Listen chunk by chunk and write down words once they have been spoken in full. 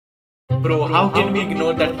Bro, how can we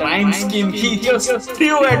ignore that rhyme scheme he just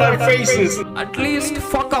threw at our faces? At least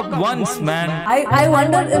fuck up once, man. I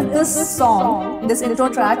wonder if this song, this intro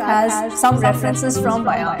track, has some references from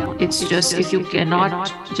Bayan. It's just if you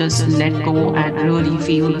cannot just let go and really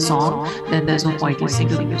feel the song, then there's no point listening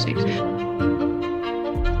to the music.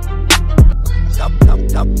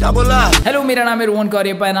 Hello, मेरा नाम है Rohan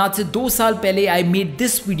Cariappa and आज से 2 साल पहले I made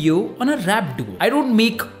this video on a rap duo. I don't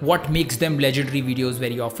make what makes them legendary videos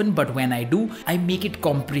very often, but when I do, I make it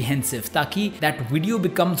comprehensive ताकि that video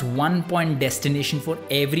becomes one point destination for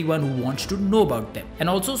everyone who wants to know about them, and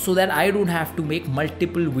also so that I don't have to make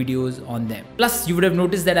multiple videos on them. Plus, you would have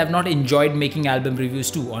noticed that I've not enjoyed making album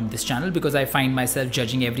reviews too on this channel because I find myself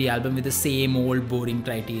judging every album with the same old boring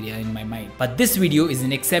criteria in my mind. But this video is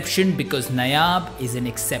an exception because Nayaab is an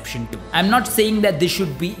exception too. I'm not saying that this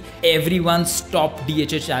should be everyone's top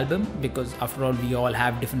DHH album because after all we all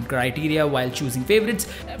have different criteria while choosing favorites.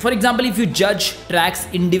 For example, if you judge tracks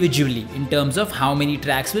individually in terms of how many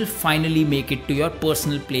tracks will finally make it to your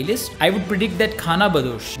personal playlist, I would predict that Khana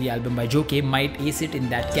Badosh, the album by Joke, might ace it in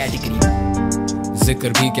that category. जिक्र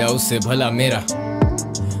भी क्या उससे भला मेरा,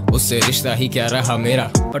 उससे रिश्ता ही क्या रहा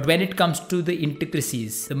मेरा. But when it comes to the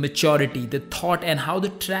intricacies, the maturity, the thought, and how the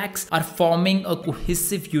tracks are forming a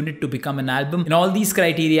cohesive unit to become an album, in all these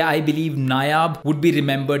criteria, I believe Nayaab would be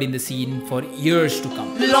remembered in the scene for years to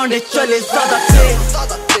come.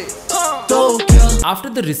 After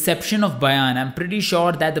the reception of Bayan, I'm pretty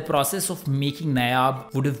sure that the process of making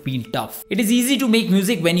Nayaab would have been tough. It is easy to make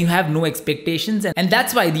music when you have no expectations, and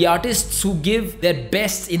that's why the artists who give their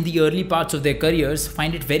best in the early parts of their careers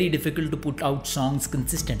find it very difficult to put out songs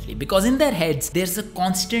consistently, because in their heads there's a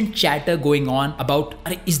constant chatter going on about,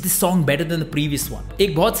 is this song better than the previous one?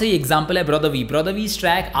 एक बहुत सही example है Brother V. Brother V's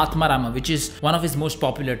track Atmarama, which is one of his most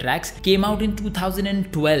popular tracks, came out in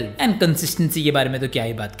 2012, and consistency के बारे में तो क्या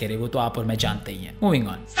ही बात करें, वो तो आप और मैं जानते ही हैं. Moving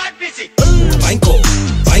on.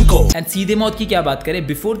 And सीधे मौत की क्या बात करें,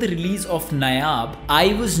 before the release of Nayaab,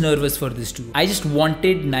 I was nervous for this too. I just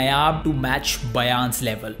wanted Nayaab to match Bayan's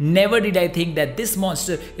level. Never did I think that this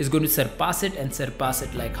monster is going to surpass it, and surpass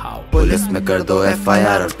it like how. Police में कर दो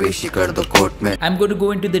FIR और पेशी कर दो court में. I'm going to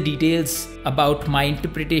go into the details about my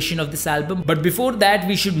interpretation of this album, but before that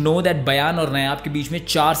we should know that Bayan और Nayaab के बीच में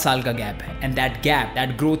 4 साल का gap है, and that gap,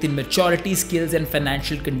 that growth in maturity, skills and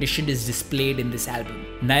financial condition is displayed in this album.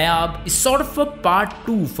 Nayaab is sort of a part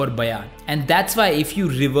 2 for Bayan, and that's why if you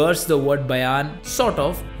reverse the word Bayan, sort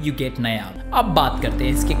of, you get Nayaab. अब बात करते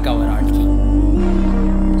हैं इसके cover art की.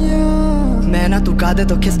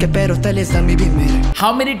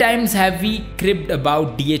 How many times have we cribbed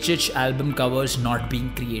about DHH album covers not being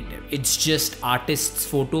creative? It's just artist's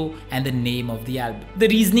photo and the name of the album. The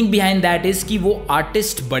reasoning behind that is कि वो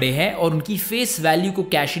artist बड़े हैं और उनकी face value को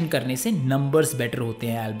cash in करने से numbers better होते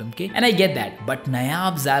हैं album के, and I get that. But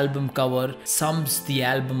Nayaab's album cover sums the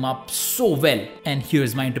album up so well, and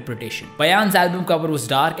here's my interpretation. Bayan's album cover was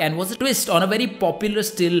dark and was a twist on a very popular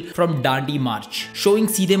still from Dandi March, showing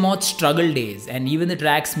SEEDHE MAUT'S struggle days, and even the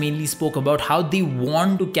tracks mainly spoke about how they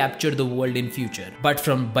want to capture the world in future. But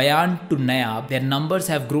from Bayan to Nayaab, their numbers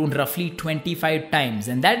have grown roughly 25 times,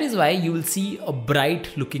 and that is why you will see a bright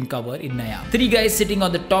looking cover in Nayaab. 3 guys sitting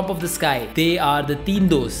on the top of the sky. They are the 3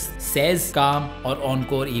 दोस्त, Says, Calm और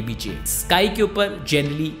Encore ABJ. Sky के ऊपर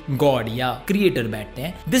generally God या Creator बैठते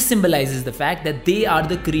हैं. This symbolizes the fact that they are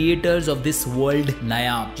the creators of this world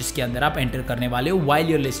Nayaab, जिसके अंदर आप enter करने वाले हो while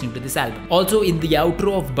you're listening to this album. Also in the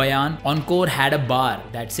outro of Bayan, Encore had a bar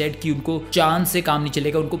that said कि उनको चांद से काम नहीं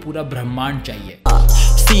चलेगा, उनको पूरा ब्रह्मांड चाहिए.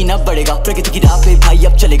 सीना बढ़ेगा प्रगति की राह पे भाई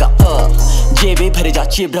अब चलेगा, जेबे भरे जा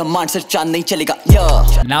चे ब्रह्मांड से चांद नहीं चलेगा.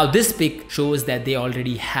 Now this pic shows that they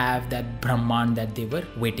already have that brahman that they were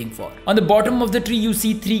waiting for. On the bottom of the tree you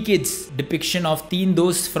see 3 kids, depiction of 3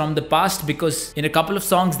 dosts from the past, because in a couple of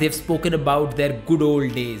songs they've spoken about their good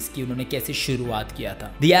old days कि उन्होंने कैसे शुरुआत किया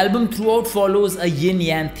था. The album throughout follows a yin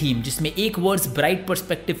yang theme, जिसमें एक verse bright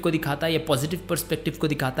perspective को दिखाता है या positive perspective को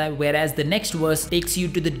दिखाता है, whereas the next verse takes you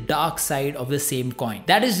to the dark side of the same coin.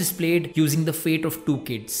 That is displayed using the fate of 2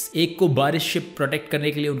 kids. एक को बारिश से protect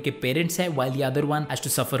करने के लिए उनके parents हैं, while the other one has to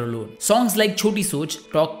suffer alone. Songs like Choti Soch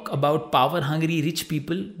talk about power hungry rich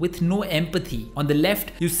people with no empathy. On the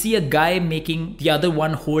left you see a guy making the other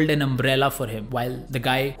one hold an umbrella for him, while the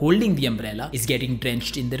guy holding the umbrella is getting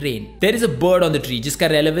drenched in the rain. There is a bird on the tree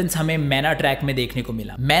जिसका relevance हमें Maina track में देखने को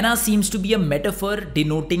मिला. Maina seems to be a metaphor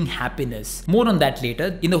denoting happiness. More on that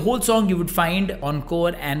later. In the whole song you would find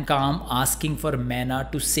Encore and Calm asking for Maina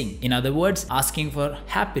to sing. In other words, asking for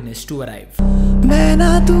happiness to arrive.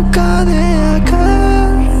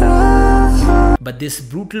 but this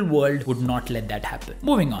brutal world would not let that happen.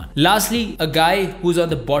 Moving on. Lastly, a guy who's on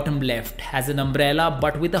the bottom left has an umbrella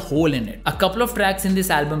but with a hole in it. A couple of tracks in this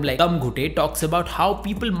album like Dum Ghute talks about how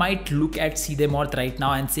people might look at SEEDHE MAUT'S right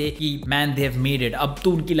now and say कि man they have made it, अब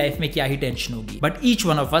तो उनकी life में क्या ही tension होगी. But each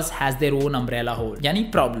one of us has their own umbrella hole, यानी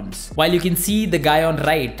problems. While you can see the guy on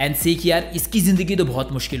right and say कि यार इसकी जिंदगी तो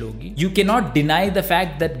बहुत मुश्किल होगी, you cannot deny the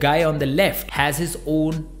fact that guy on the left has his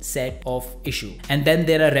own set of issue. And then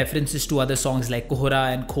there are references to other songs like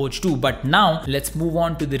Kohra and Khoj too. But now let's move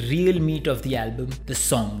on to the real meat of the album, the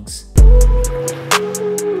songs.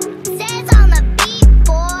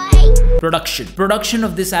 Production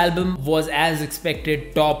of this album was as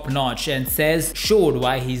expected top notch, and Says showed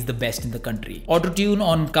why he's the best in the country. Auto-tune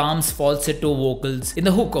on Calm's falsetto vocals in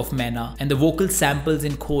the hook of Lena and the vocal samples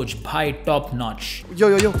in Khoj, bhai top notch.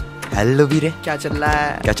 Yo hello वीरे, क्या चल रहा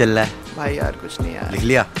है भाई? यार कुछ नहीं यार, लिख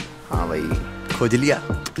लिया? हाँ भाई, खोज लिया?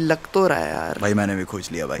 लग तो रहा है यार भाई, मैंने भी खोज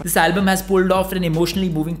लिया भाई. This album has pulled off an emotionally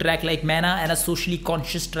moving track like Lena and a socially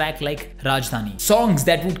conscious track like Rajdhani. Songs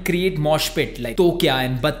that would create mosh pit like To Kya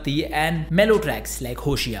and Batti, and mellow tracks like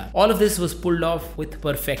Hoshiar. All of this was pulled off with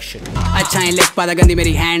perfection.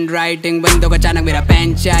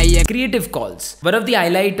 Creative calls. One of the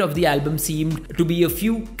highlight of the album seemed to be a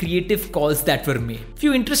few creative calls that were made.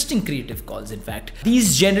 Few interesting creative calls, in fact.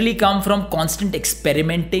 These generally come from constant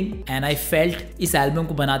experimenting, and I felt इस album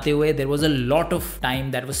को बनाते हुए there was a lot of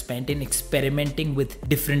time that was spent in experimenting with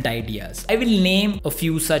different ideas. I will name a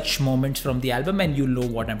few such moments from the album and you'll know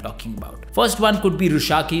what I'm talking about. First one could be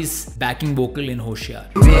Rushaki's backing vocal in Hoshiar.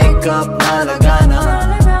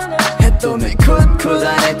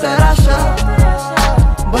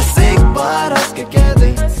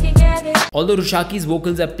 Although Rushaki's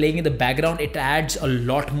vocals are playing in the background, it adds a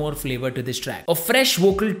lot more flavor to this track. A fresh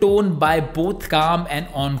vocal tone by both Calm and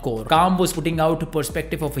Encore. Calm was putting out a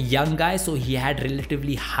perspective of a young guy, so he had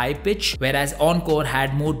relatively high pitch, whereas Encore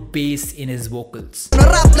had more bass in his vocals.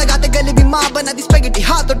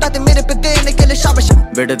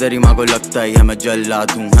 बेटे तेरी माँ को लगता ही है मैं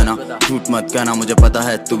जल्लाद हूँ, है ना? झूठ मत कहना, मुझे पता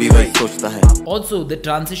है तू भी वही सोचता है. Also, the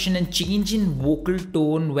transition and change in vocal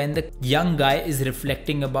tone when the young guy is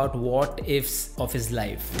reflecting about what ifs of his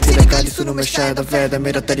life.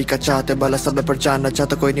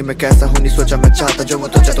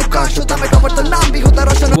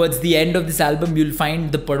 Towards the end of this album, you'll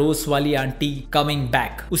find the पड़ोस वाली आंटी coming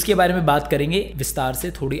back. उसके बारे में बात करेंगे विस्तार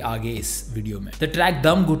से थोड़ी आगे इस वीडियो में. The track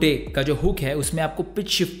दम घुटे का जो हुक है उसमें आपको पिच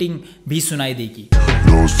शिफ्टिंग भी सुनाई देगी.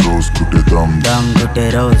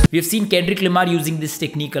 We have seen Kendrick Lamar using this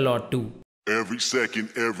technique a lot too. Every second,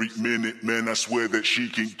 every minute, man, I swear that she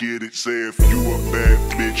can get it. Say if you a bad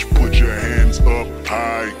bitch, put your hands up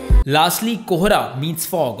high. Lastly, Kohra means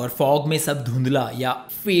fog, और fog में सब धुंधला या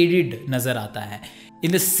faded नजर आता है.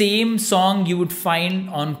 In the same song, you would find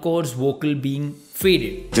Encore's vocal being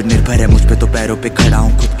faded. जो निर्भर है मुझ पे तो पैरों पे खड़ा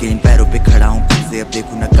हूँ, खुद के इन पैरों पे खड़ा हूँ, खुद से अब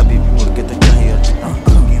देखूँ ना कभी भी मुड़ के तो चाहिए.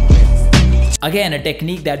 Again, a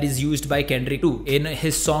technique that is used by Kendrick too. In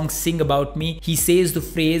his song Sing About Me, he says the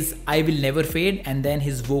phrase I will never fade, and then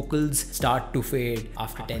his vocals start to fade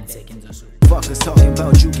after 10 seconds or so. Fuckers talking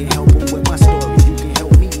about you can help them with my story. You can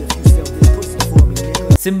help me if you sell this pussy for me,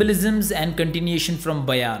 nigga. Symbolisms and continuation from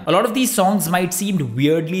Bayan. A lot of these songs might seem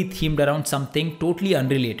weirdly themed around something totally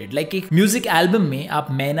unrelated. Like एक music album में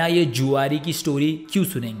आप मैना या जुआरी की story क्यों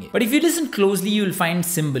सुनेंगे? But if you listen closely, you will find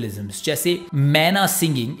symbolisms. जैसे मैना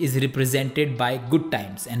singing is represented by good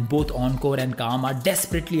times, and both Encore and Calm are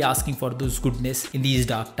desperately asking for those goodness in these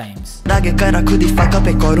dark times. आगे करा खुद ही फाका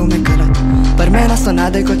पे करूँ मैं गलत, पर मैं ना सुना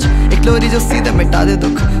दे कुछ, एक लोरी जो सीधे मिटा दे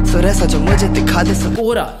दुख, सुर ऐसा जो मुझे दिखा दे सब.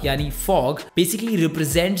 Kohra यानी fog basically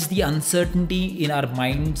represents the uncertainty in our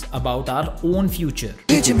minds about our own future.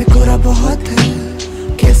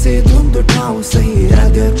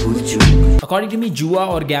 According to me, jua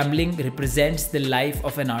or gambling represents the life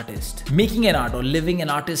of an artist. Making an art or living an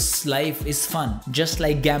artist's life is fun, just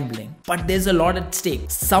like gambling. But there's a lot at stake.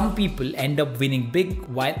 Some people end up winning big,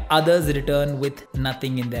 while others return with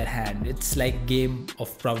nothing in their hand. It's like game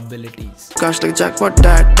of probabilities.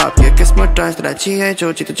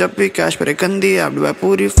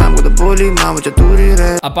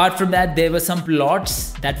 Apart from that, there were some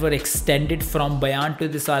plots that were extended from Bayan to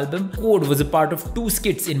this album. Code was a part of 2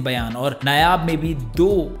 skits in Bayan, और नायाब में भी 2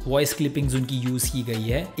 voice clippings उनकी use की गई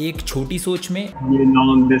है. एक छोटी सोच में, you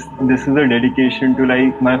know, this is a dedication to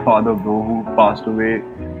like my father, bro, who passed away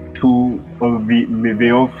through a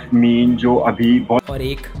way of mean जो अभी बहुत, और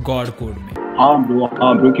एक God Code में. हाँ bro,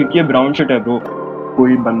 क्योंकि ये brown shit है bro.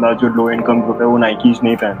 कोई बंदा जो लो इनकम ग्रुप है वो नाइकीज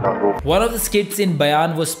नहीं पहनता। तो One of the skits in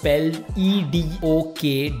Bayan was spelled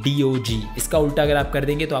EDOKDOG. इसका उल्टा अगर आप कर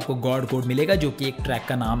देंगे तो आपको गॉड कोड मिलेगा, जो कि एक ट्रैक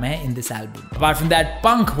का नाम है in this album. Apart from that,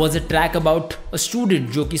 Punk was a track about a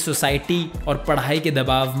student जो कि सोसाइटी और पढ़ाई के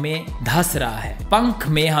दबाव में धंस रहा है। पंक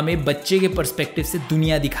में हमें बच्चे के पर्सपेक्टिव से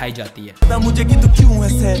दुनिया दिखाई जाती है। पता मुझे कि तू क्यों है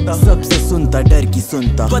सहता, सबसे सुनता डर की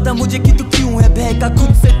सुनता, पता मुझे कि तू क्यों है बहका,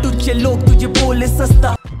 खुद से तुझे लोग तुझे बोले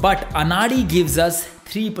सस्ता। But Anadi gives us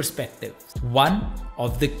three perspectives. One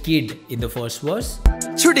of the kid in the first verse.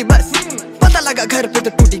 छुट्टी बस पता लगा घर पे तो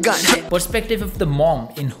टूटी गान। Perspective of the mom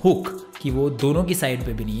in Hook कि वो दोनों की साइड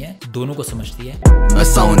पे भी नहीं है, दोनों को समझती है। मैं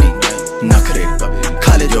साउनी नखरे कभी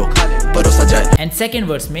खा ले जो परोसा जाए। एंड सेकेंड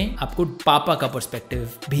वर्स में आपको पापा का पर्सपेक्टिव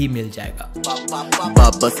भी मिल जाएगा।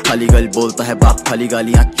 बाप बस खाली गल बोलता है, बाप खाली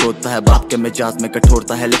गालियां चोदता है, बाप के मिजाज में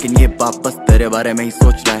कठोरता है, लेकिन ये बाप बस तेरे बारे में ही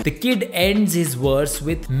सोच रहा है। The kid ends his verse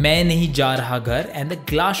with मैं नहीं जा रहा घर and the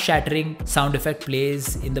glass shattering sound effect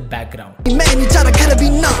plays in the background. मैं नहीं जा रहा घर अभी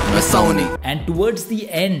ना। मैं साउनी। And towards the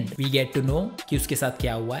end we get to know कि उसके साथ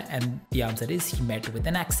क्या हुआ है, and the answer is he met with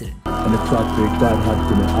an accident.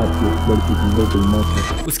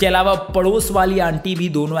 उसके अलावा पड़ोस वाली आंटी भी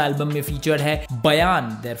दोनों एल्बम में फीचर्ड है। बयान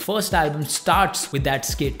their first album starts with that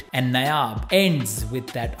skit and Nayab ends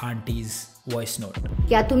with that auntie's voice note.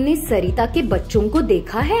 क्या तुमने सरिता के बच्चों को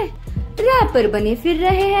देखा है? रैपर बने फिर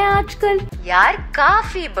रहे हैं आजकल। यार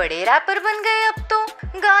काफी बड़े रैपर बन गए अब तो।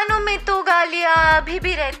 गानों में तो गालियां अभी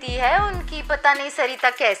भी रहती है उनकी, पता नहीं सरिता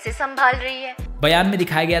कैसे संभाल रही है। बयान में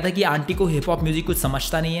दिखाया गया था कि आंटी को हिप हॉप म्यूजिक कुछ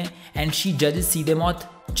समझता नहीं है एंड शी जजेस सीधे मौत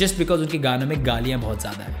जस्ट बिकॉज उनके गानों में गालियां बहुत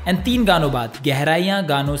ज्यादा है। एंड 3 गानों बाद गहराइयां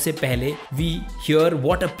गानों से पहले we hear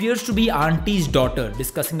what appears to be aunties daughter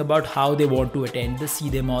discussing about how they want to attend the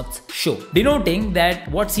सीधे मौत शो, डिनोटिंग दैट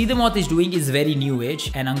व्हाट सीधे मौत is doing is very new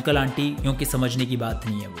age and uncle aunty क्योंकि समझने की बात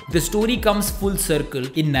नहीं है वो। The story comes full circle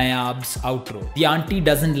in नायाब्स outro. The aunty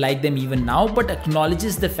doesn't like them even now but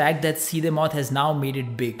acknowledges the fact that सीधे मौत has now made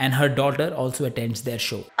it big and her daughter also attends their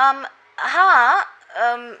show. हाँ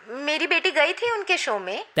मेरी बेटी गई थी उनके show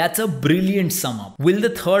में। That's a brilliant sum up. Will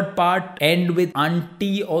the third part end with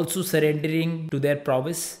auntie also surrendering to their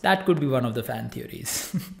prowess? That could be one of the fan theories.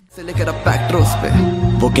 से लेकर अब पैक्ट्रोस पे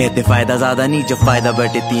वो कहते फायदा ज्यादा नहीं जब फायदा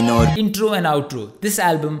बटे तीनों। Intro and outro. This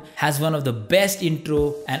album has one of the best intro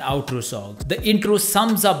and outro songs. The intro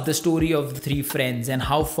sums up the story of the 3 friends and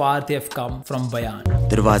how far they have come from Bayan.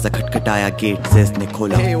 दरवाजा खटखटाया gate से इसने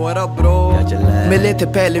खोला। Hey what up bro? क्या चल रहा है? मिले थे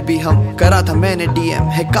पहले भी हम, करा था मैंने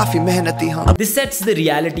DM, है काफी मेहनती हम। This sets the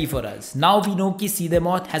reality for us. Now we know कि सीधे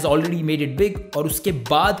मौत has already made it big और उसके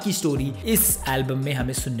बाद की स्टोरी इस एल्बम में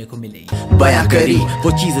हमें सुनने को मिलेगी। बयां करी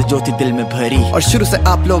वो चीज जो थी दिल में भरी और शुरू से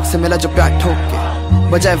आप लोग से मिला जो प्यार ठोक के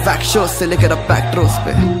बजाय वैक्स शो से लेकर अब पैक्ट्रोस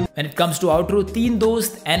पे। When it comes to outro, 3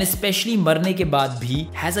 दोस्त and especially मरने के बाद भी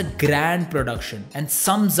has a grand production and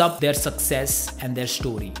sums up their success and their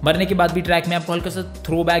story. मरने के बाद भी ट्रैक में आपको हल्का सा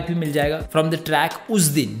throwback भी मिल जाएगा from the track उस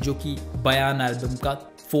दिन, जो कि बयान एल्बम का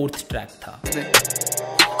 4th ट्रैक था।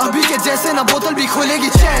 अभी के जैसे ना बोतल भी खोलेगी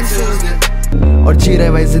चैन से उस दिन, और जी रहे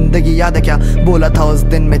वही जिंदगी याद है क्या बोला था उस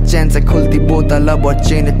दिन में, चैन से खुलती बोतल अब और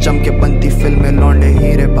चेन चमके बनती फिल्में लौंडे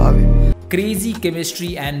हीरे पावे। Crazy chemistry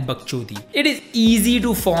and bakchodi. It is easy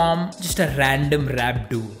to form just a random rap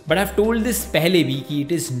duo, but I've told this पहले भी कि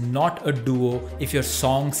it is not a duo if your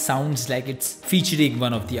song sounds like it's featuring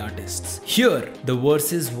one of the artists. Here, the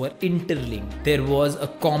verses were interlinked. There was a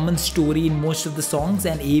common story in most of the songs,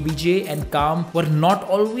 and ABJ and Kam were not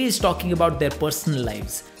always talking about their personal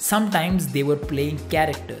lives. Sometimes they were playing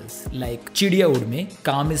characters, like Chidiya Ud mein,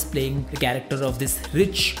 Kam is playing the character of this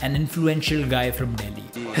rich and influential guy from Delhi.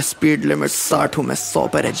 Speed limit 60 हूँ मैं 100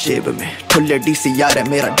 पर है जेब में, खुले DC यार है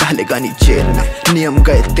मेरा ढालेगा नहीं जेल में, नियम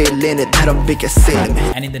गए तेल लेने धर्म भी के सेल में।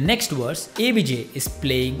 And in the next verse, ABJ is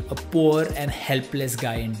playing a poor and helpless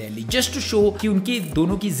guy in Delhi, just to show कि उनकी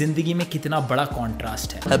दोनों की जिंदगी में कितना बड़ा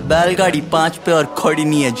कॉन्ट्रास्ट है। बैलगाड़ी 5 पे और खड़ी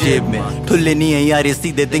नहीं है जेब में, ठुल्ले नहीं है यार ये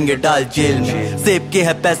सीधे देंगे डाल जेल में, सेब के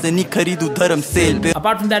है पैसे नहीं खरीदू धर्म सेल पे।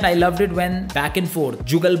 Apart from that, I loved it when back and forth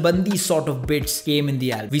जुगलबंदी sort of bits came in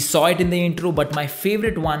the album. We saw it in the intro, but my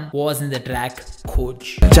favorite one was in the track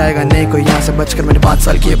खोज। जाएगा नहीं कोई यहाँ से बचकर, मैंने 5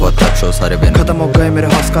 साल किए बहुत शो सारे दिन खत्म हो गए मेरे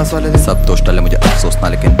हौसकास वाले दिन, सब दोस्त टले मुझे अफसोस ना,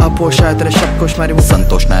 लेकिन अब वो शायद तेरे शब्द कुछ मारी मुझे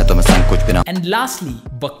संतोष ना है तो मैं संकोच बिना। And lastly,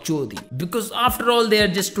 bakchodi, because after all they are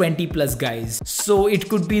just 20+ guys, so it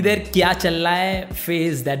could be their क्या चल रहा है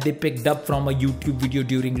phase that they picked up from a YouTube video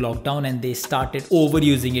during lockdown and they started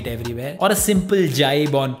overusing it everywhere, or a simple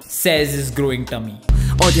jibe on says is growing tummy.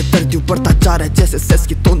 और ये दर्द बढ़ता जा रहा है जैसे सेस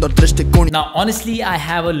की तोंद और दृष्टिकोण। Now honestly I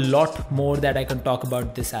have a lot more that I can talk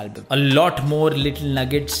about this album, a lot more little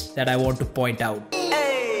nuggets that I want to point out.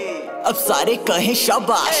 अब सारे कहें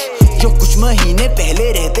शाबाश, जो कुछ महीने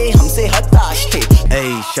पहले रहते हमसे हताश थे। ऐ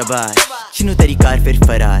शाबाश चिन्हू तेरी कार फिर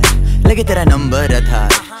फरार, लगे तेरा नंबर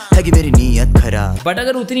आधार, लगी मेरी नीयत खराब। बट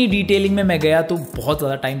अगर उतनी डिटेलिंग में मैं गया तो बहुत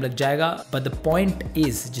ज़्यादा टाइम लग जाएगा। बट द पॉइंट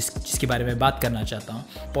इज जिसके बारे में बात करना चाहता हूँ,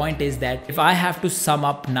 point is that if I have to sum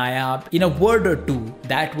up Nayab in a word और to,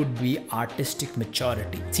 that would be artistic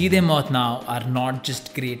maturity. सीधे मौत now are not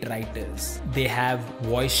just great writers, they have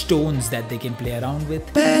voice tones that they can play around with.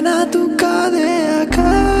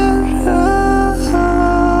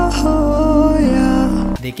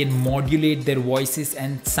 They can modulate their voices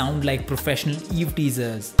and sound like professional Eve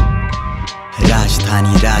teasers.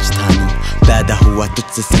 राजधानी राजधानी पैदा हुआ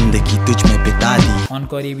तुझसे जिंदगी तुझ में बिता दी। On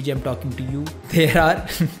Cariappa, I'm talking to you.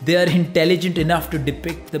 They are intelligent enough to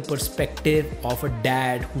depict the perspective of a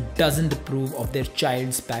dad who doesn't approve of their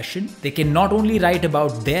child's passion. They can not only write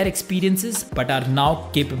about their experiences but are now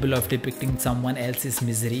capable of depicting someone else's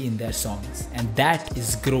misery in their songs. And that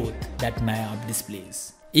is growth that Nayaab displays.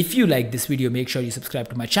 If you like this video, make sure you subscribe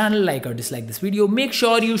to my channel, like or dislike this video. Make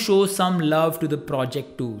sure you show some love to the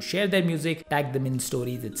project too. Share their music, tag them in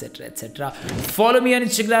stories, etc, etc. Follow me on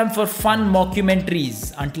Instagram for fun mockumentaries.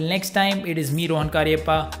 Until next time, it is me Rohan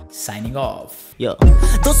Cariappa signing off.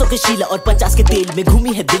 200 के शीला और 50 के तेल में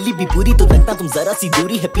घूमी है दिल्ली भी पूरी, तो लगता तुम जरा सी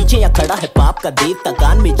दूरी है पीछे या खड़ा है पाप का देवता,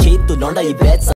 कान में छेद तो लौंडा ये बैठ